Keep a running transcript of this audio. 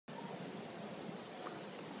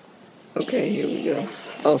Okay, here we go.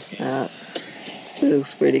 Oh snap. It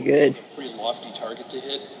looks pretty good. It's a pretty lofty target to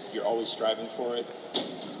hit. You're always striving for it.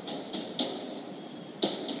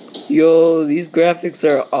 Yo, these graphics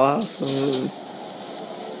are awesome.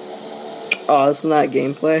 Oh, it's not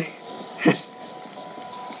gameplay.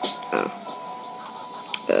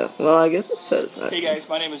 Well, I guess it says that. Hey guys,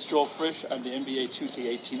 my name is Joel Frisch. I'm the NBA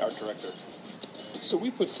 2K18 art director. So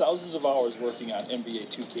we put thousands of hours working on NBA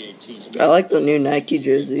 2K18. I like the new Nike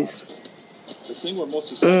jerseys. The thing we're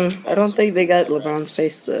most excited about I don't think they got is LeBron's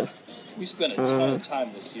face though. we spent a ton of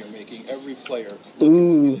time this year making every player look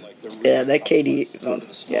Ooh, and feel like they're really yeah, that KD, down to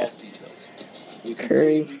the smallest yeah. details. We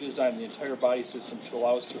Curry. completely redesigned the entire body system to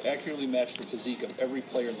allow us to accurately match the physique of every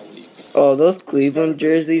player in the league. Oh, those Cleveland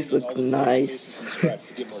jerseys look nice. To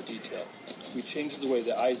get more detail. We changed the way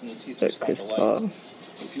the eyes and the teeth That respond Chris to light. Paul.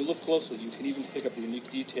 If you look closely, you can even pick up the unique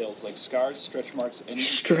details like scars, stretch marks, and even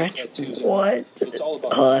Stretch? tattoos. What? It's all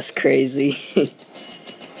about Oh, that's crazy.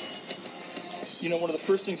 You know, one of the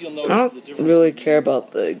first things you'll I notice is the don't difference. really care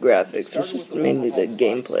about the graphics. It's just mainly the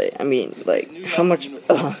gameplay. I mean, like, how much...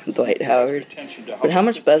 Dwight Howard. But how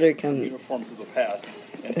much better can... Uniforms of the past.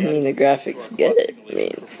 I mean, the graphics get it. I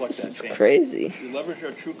mean, this is crazy. We leverage our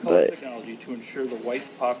true color technology to ensure the whites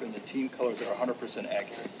pop and the team colors are 100%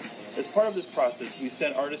 accurate. As part of this process, we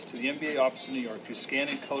sent artists to the NBA office in New York to scan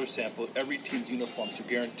and color sample every team's uniforms to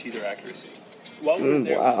guarantee their accuracy. While we were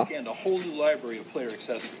there, we scanned a whole new library of player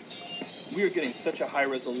accessories. We are getting such a high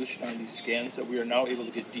resolution on these scans that we are now able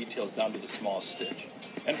to get details down to the smallest stitch.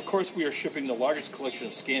 And of course, we are shipping the largest collection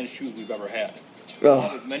of scanned shoes we've ever had,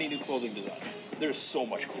 along with many new clothing designs. There's so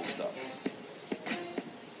much cool stuff.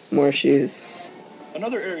 More shoes.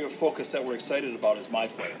 Another area of focus that we're excited about is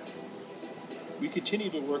MyPlayer. We continue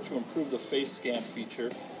to work to improve the face scan feature,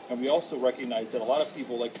 and we also recognize that a lot of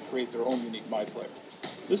people like to create their own unique MyPlayer.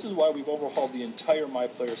 This is why we've overhauled the entire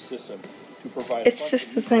MyPlayer system to provide. It's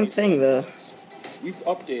just the same thing, though. We've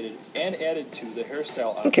updated and added to the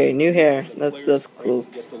hairstyle. Okay, new hair. That's cool.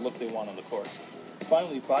 To get the look they want on the court.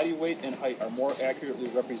 Finally, body weight and height are more accurately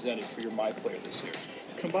represented for your MyPlayer this year.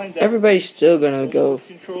 Combine that. Everybody's still gonna go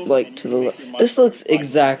like to the. This looks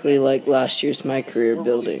exactly like last year's My Career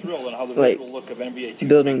building. Like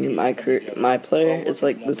building my player. It's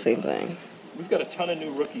like the same thing. We've got a ton of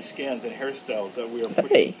new rookie scans and hairstyles that we are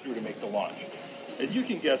pushing through to make the launch. As you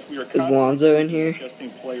can guess, we are constantly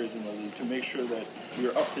adjusting players in the league to make sure that we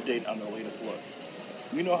are up to date on their latest look.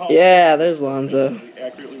 We know how there's Lonzo. We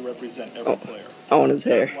accurately represent every player. I want his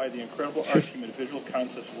hair. That's why the incredible art team and visual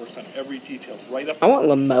concepts works on every detail right up. I want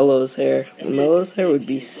LaMelo's hair. LaMelo's hair would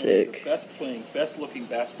be sick. The best playing, best looking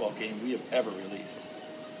basketball game we have ever released.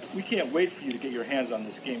 We can't wait for you to get your hands on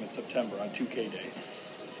this game in September on 2K Day.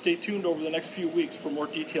 Stay tuned over the next few weeks for more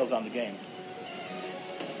details on the game.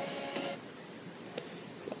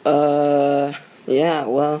 Yeah,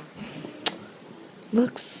 well,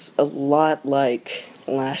 looks a lot like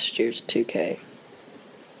last year's 2K.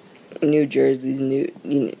 New jerseys, new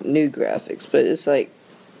graphics, but it's like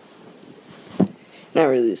not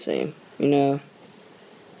really the same, you know.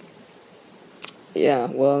 Yeah,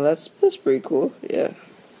 well, that's pretty cool. Yeah.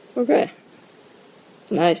 Okay.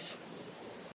 Nice.